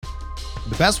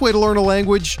The best way to learn a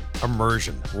language?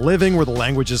 Immersion. Living where the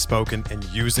language is spoken and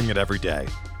using it every day.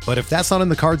 But if that's not in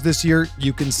the cards this year,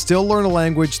 you can still learn a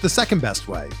language the second best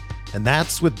way, and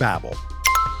that's with Babbel.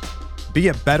 Be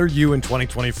a better you in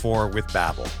 2024 with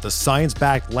Babbel, the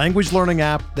science-backed language learning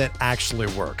app that actually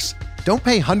works. Don't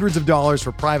pay hundreds of dollars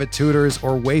for private tutors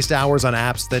or waste hours on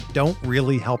apps that don't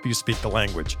really help you speak the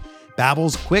language.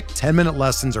 Babbel's quick 10-minute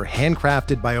lessons are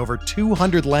handcrafted by over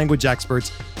 200 language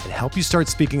experts and help you start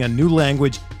speaking a new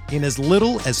language in as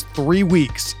little as 3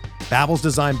 weeks. Babbel's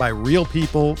designed by real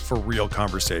people for real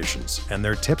conversations, and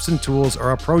their tips and tools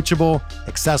are approachable,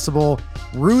 accessible,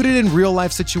 rooted in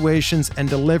real-life situations, and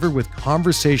delivered with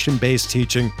conversation-based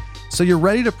teaching, so you're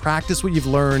ready to practice what you've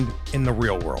learned in the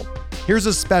real world. Here's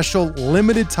a special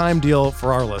limited-time deal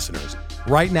for our listeners.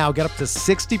 Right now, get up to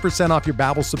 60% off your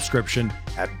Babbel subscription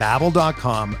at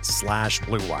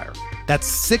babbel.com/bluewire. That's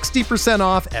 60%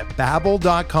 off at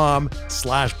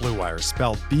babbel.com/bluewire,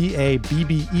 spelled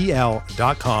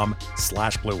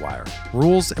BABBEL.com/bluewire.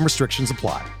 Rules and restrictions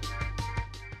apply.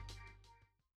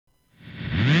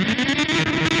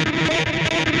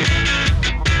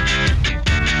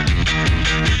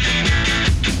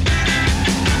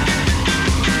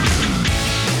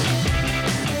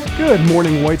 Good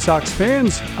morning, White Sox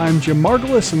fans. I'm Jim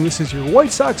Margulis, and this is your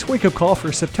White Sox wake-up call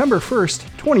for September 1st,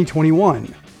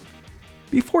 2021.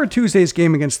 Before Tuesday's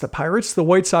game against the Pirates, the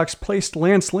White Sox placed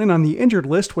Lance Lynn on the injured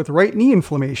list with right knee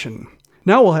inflammation.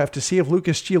 Now we'll have to see if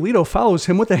Lucas Giolito follows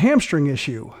him with a hamstring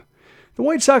issue. The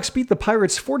White Sox beat the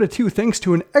Pirates 4-2 thanks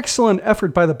to an excellent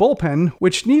effort by the bullpen,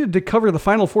 which needed to cover the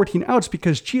final 14 outs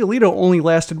because Giolito only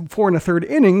lasted 4 1/3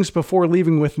 innings before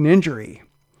leaving with an injury.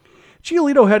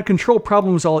 Giolito had control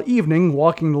problems all evening,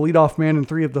 walking the leadoff man in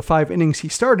 3 of the 5 innings he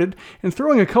started and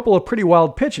throwing a couple of pretty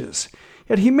wild pitches.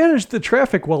 Yet he managed the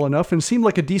traffic well enough and seemed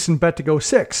like a decent bet to go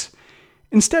 6.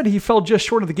 Instead, he fell just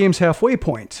short of the game's halfway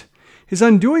point. His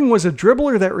undoing was a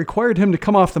dribbler that required him to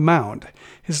come off the mound.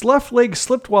 His left leg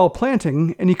slipped while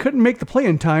planting, and he couldn't make the play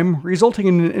in time, resulting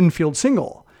in an infield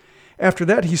single. After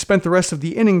that, he spent the rest of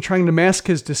the inning trying to mask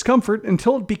his discomfort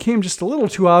until it became just a little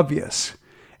too obvious.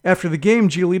 After the game,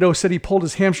 Giolito said he pulled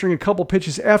his hamstring a couple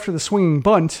pitches after the swinging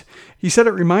bunt. He said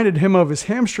it reminded him of his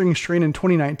hamstring strain in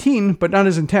 2019, but not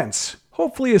as intense.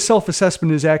 Hopefully his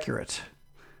self-assessment is accurate.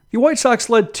 The White Sox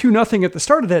led 2-0 at the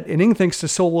start of that inning thanks to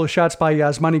solo shots by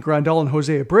Yasmani Grandal and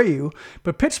Jose Abreu,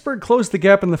 but Pittsburgh closed the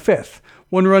gap in the 5th.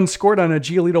 1 run scored on a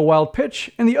Giolito wild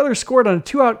pitch, and the other scored on a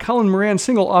 2-out Colin Moran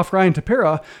single off Ryan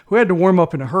Tepera, who had to warm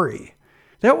up in a hurry.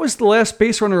 That was the last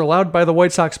base runner allowed by the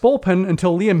White Sox bullpen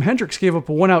until Liam Hendriks gave up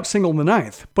a 1-out single in the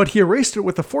 9th, but he erased it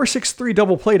with a 4-6-3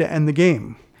 double play to end the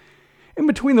game. In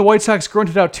between, the White Sox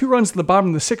grunted out 2 runs in the bottom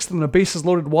of the 6th on a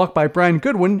bases-loaded walk by Brian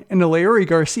Goodwin and a Leury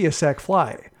Garcia sac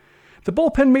fly. The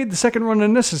bullpen made the second run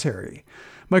unnecessary.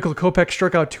 Michael Kopech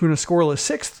struck out 2 in a scoreless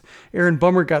 6th, Aaron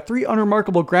Bummer got 3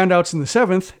 unremarkable groundouts in the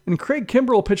 7th, and Craig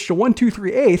Kimbrell pitched a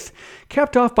 1-2-3 8th,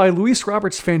 capped off by Luis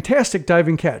Roberts' fantastic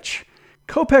diving catch.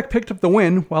 Kopech picked up the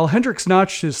win, while Hendriks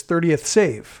notched his 30th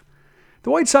save. The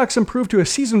White Sox improved to a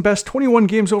season-best 21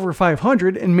 games over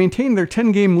 500 and maintained their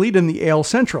 10-game lead in the AL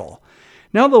Central.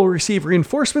 Now they'll receive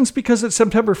reinforcements because it's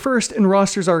September 1st and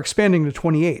rosters are expanding to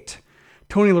 28.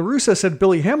 Tony La Russa said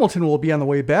Billy Hamilton will be on the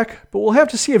way back, but we'll have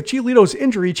to see if Giolito's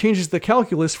injury changes the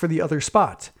calculus for the other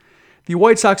spot. The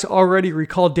White Sox already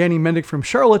recalled Danny Mendick from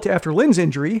Charlotte after Lynn's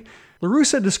injury. La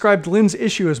Russa described Lynn's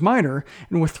issue as minor,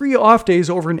 and with 3 off days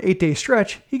over an 8-day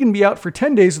stretch, he can be out for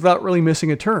 10 days without really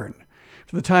missing a turn.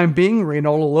 For the time being,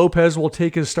 Reynaldo Lopez will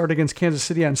take his start against Kansas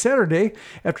City on Saturday,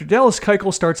 after Dallas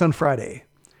Keuchel starts on Friday.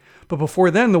 But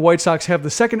before then, the White Sox have the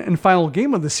second and final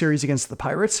game of the series against the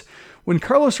Pirates, when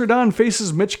Carlos Rodon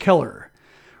faces Mitch Keller.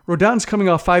 Rodon's coming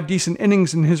off 5 decent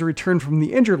innings in his return from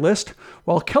the injured list,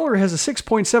 while Keller has a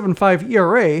 6.75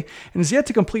 ERA and is yet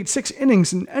to complete 6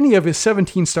 innings in any of his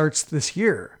 17 starts this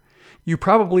year. You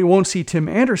probably won't see Tim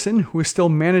Anderson, who is still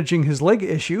managing his leg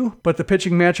issue, but the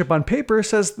pitching matchup on paper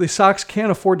says the Sox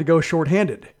can't afford to go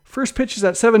shorthanded. First pitch is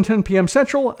at 7:10 p.m.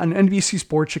 Central on NBC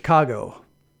Sports Chicago.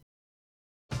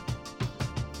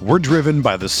 We're driven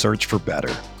by the search for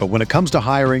better, but when it comes to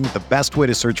hiring, the best way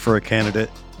to search for a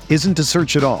candidate isn't to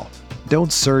search at all.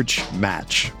 Don't search,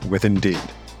 match with Indeed.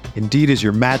 Indeed is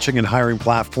your matching and hiring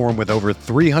platform with over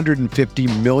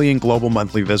 350 million global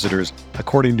monthly visitors,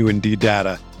 according to Indeed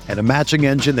data, and a matching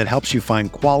engine that helps you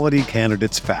find quality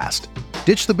candidates fast.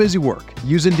 Ditch the busy work.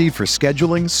 Use Indeed for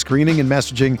scheduling, screening, and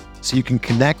messaging so you can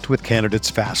connect with candidates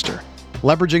faster.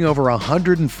 Leveraging over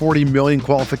 140 million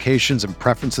qualifications and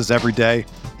preferences every day,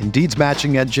 Indeed's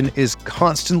matching engine is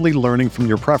constantly learning from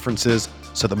your preferences,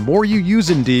 so the more you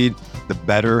use Indeed, the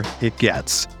better it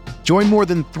gets. Join more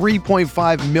than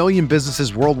 3.5 million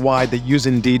businesses worldwide that use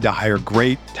Indeed to hire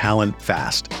great talent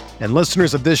fast. And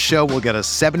listeners of this show will get a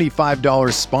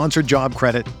 $75 sponsored job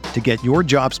credit to get your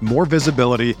jobs more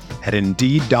visibility at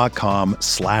Indeed.com/Blue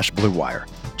Wire.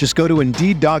 Just go to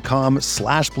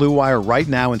Indeed.com/Blue Wire right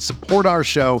now and support our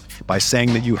show by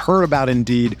saying that you heard about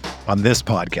Indeed on this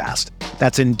podcast.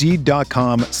 That's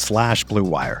Indeed.com/Blue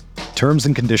Wire. Terms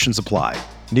and conditions apply.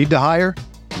 Need to hire?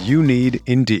 You need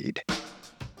Indeed.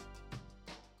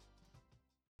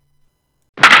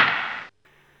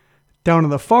 Down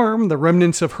on the farm, the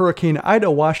remnants of Hurricane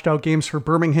Ida washed out games for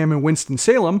Birmingham and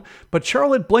Winston-Salem, but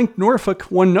Charlotte blanked Norfolk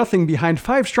 1-0 behind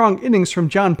 5 strong innings from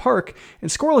John Park and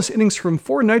scoreless innings from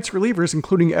 4 Knights relievers,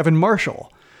 including Evan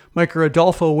Marshall. Mike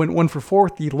Rodolfo went 1 for 4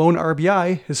 with the lone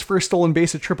RBI, his first stolen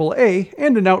base at AAA,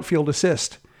 and an outfield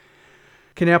assist.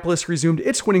 Kannapolis resumed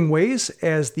its winning ways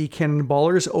as the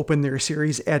Cannonballers opened their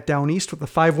series at Down East with a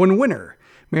 5-1 winner.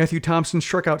 Matthew Thompson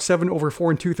struck out 7 over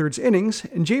 4 2/3 innings,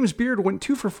 and James Beard went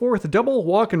 2 for 4 with a double,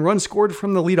 walk, and run scored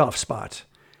from the leadoff spot.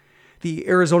 The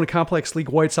Arizona Complex League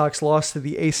White Sox lost to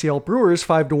the ACL Brewers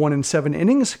 5-1 in 7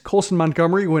 innings. Colson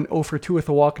Montgomery went 0 for 2 with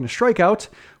a walk and a strikeout.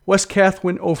 Wes Kath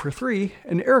went 0 for 3,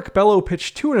 and Eric Bello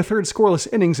pitched 2 1/3 scoreless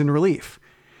innings in relief.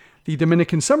 The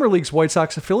Dominican Summer League's White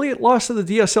Sox affiliate lost to the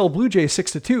DSL Blue Jays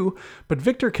 6-2, but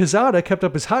Victor Quezada kept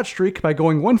up his hot streak by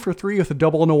going 1 for 3 with a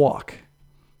double and a walk.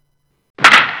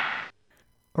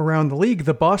 Around the league,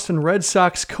 the Boston Red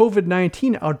Sox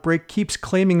COVID-19 outbreak keeps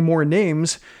claiming more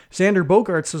names. Xander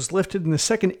Bogaerts was lifted in the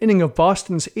second inning of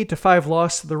Boston's 8-5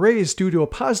 loss to the Rays due to a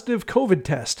positive COVID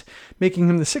test, making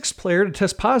him the 6th player to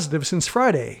test positive since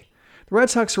Friday. The Red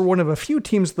Sox are one of a few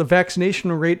teams with the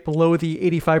vaccination rate below the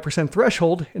 85%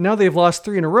 threshold, and now they've lost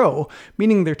 3 in a row,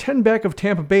 meaning they're 10 back of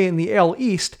Tampa Bay in the AL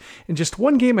East and just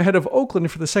 1 game ahead of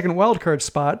Oakland for the second wildcard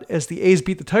spot as the A's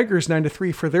beat the Tigers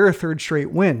 9-3 for their 3rd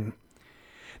straight win.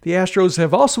 The Astros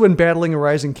have also been battling a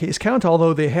rising case count,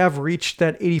 although they have reached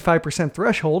that 85%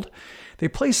 threshold. They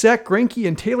placed Zach Greinke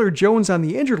and Taylor Jones on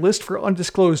the injured list for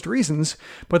undisclosed reasons,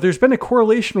 but there's been a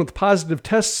correlation with positive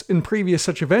tests in previous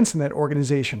such events in that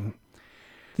organization.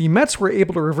 The Mets were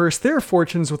able to reverse their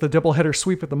fortunes with a doubleheader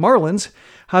sweep of the Marlins.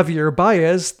 Javier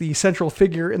Baez, the central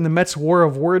figure in the Mets' war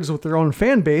of words with their own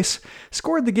fan base,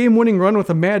 scored the game-winning run with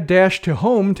a mad dash to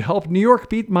home to help New York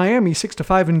beat Miami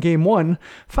 6-5 in Game 1,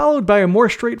 followed by a more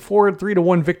straightforward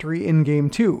 3-1 victory in Game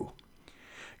 2.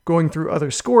 Going through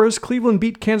other scores, Cleveland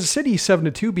beat Kansas City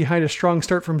 7-2 behind a strong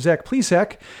start from Zach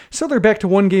Plesac, so they're back to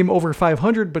 1 game over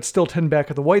 500 but still 10 back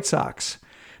of the White Sox.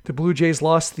 The Blue Jays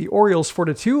lost to the Orioles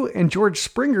 4-2, and George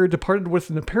Springer departed with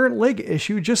an apparent leg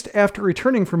issue just after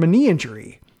returning from a knee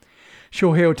injury.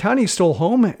 Shohei Ohtani stole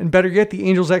home, and better yet, the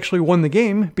Angels actually won the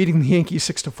game, beating the Yankees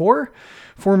 6-4.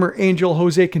 Former Angel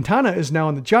Jose Quintana is now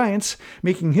on the Giants,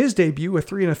 making his debut with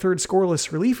 3 1/3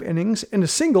 scoreless relief innings and a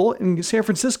single in San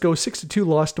Francisco's 6-2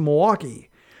 loss to Milwaukee.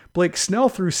 Blake Snell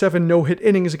threw 7 no-hit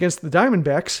innings against the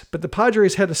Diamondbacks, but the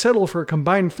Padres had to settle for a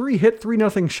combined 3-hit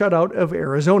 3-0 shutout of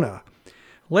Arizona.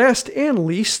 Last and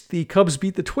least, the Cubs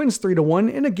beat the Twins 3-1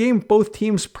 in a game both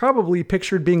teams probably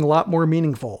pictured being a lot more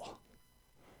meaningful.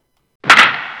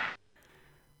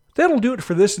 That'll do it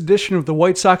for this edition of the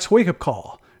White Sox Wake Up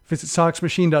Call. Visit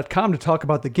SoxMachine.com to talk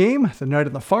about the game, the night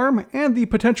on the farm, and the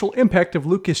potential impact of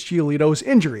Lucas Giolito's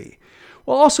injury.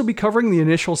 We'll also be covering the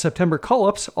initial September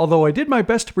call-ups, although I did my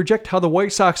best to project how the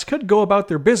White Sox could go about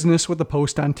their business with the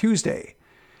post on Tuesday.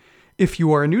 If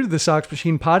you are new to the Sox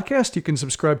Machine podcast, you can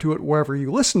subscribe to it wherever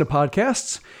you listen to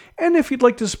podcasts. And if you'd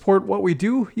like to support what we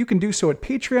do, you can do so at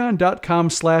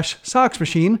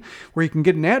patreon.com/SoxMachine, where you can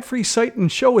get an ad-free site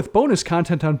and show with bonus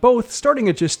content on both, starting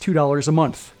at just $2 a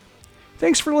month.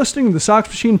 Thanks for listening to the Sox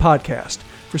Machine podcast.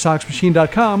 For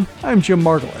SoxMachine.com, I'm Jim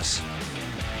Margulis.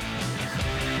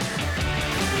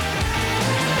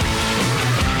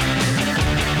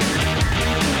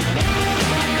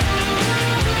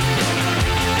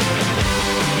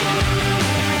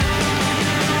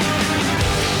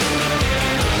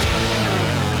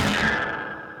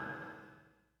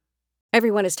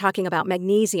 Everyone is talking about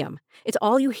magnesium. It's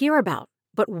all you hear about.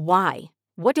 But why?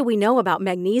 What do we know about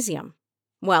magnesium?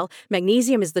 Well,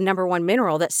 magnesium is the #1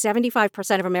 mineral that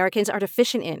 75% of Americans are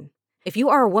deficient in. If you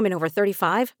are a woman over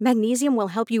 35, magnesium will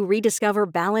help you rediscover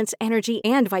balance, energy,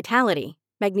 and vitality.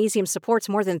 Magnesium supports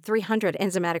more than 300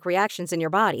 enzymatic reactions in your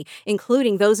body,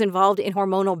 including those involved in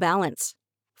hormonal balance.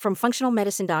 From functional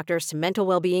medicine doctors to mental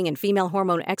well-being and female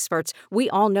hormone experts, we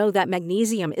all know that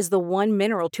magnesium is the one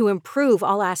mineral to improve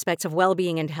all aspects of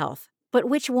well-being and health. But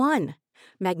which one?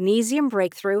 Magnesium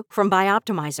Breakthrough from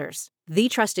Bioptimizers, the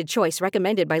trusted choice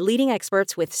recommended by leading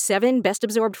experts with 7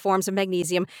 best-absorbed forms of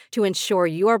magnesium to ensure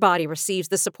your body receives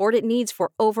the support it needs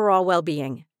for overall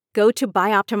well-being. Go to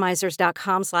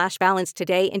bioptimizers.com/balance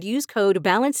today and use code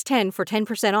BALANCE10 for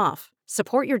 10% off.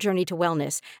 Support your journey to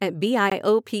wellness at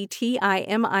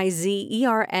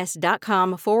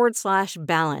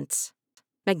bioptimizers.com/balance.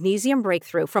 Magnesium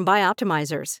Breakthrough from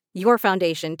Bioptimizers, your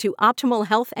foundation to optimal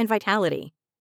health and vitality.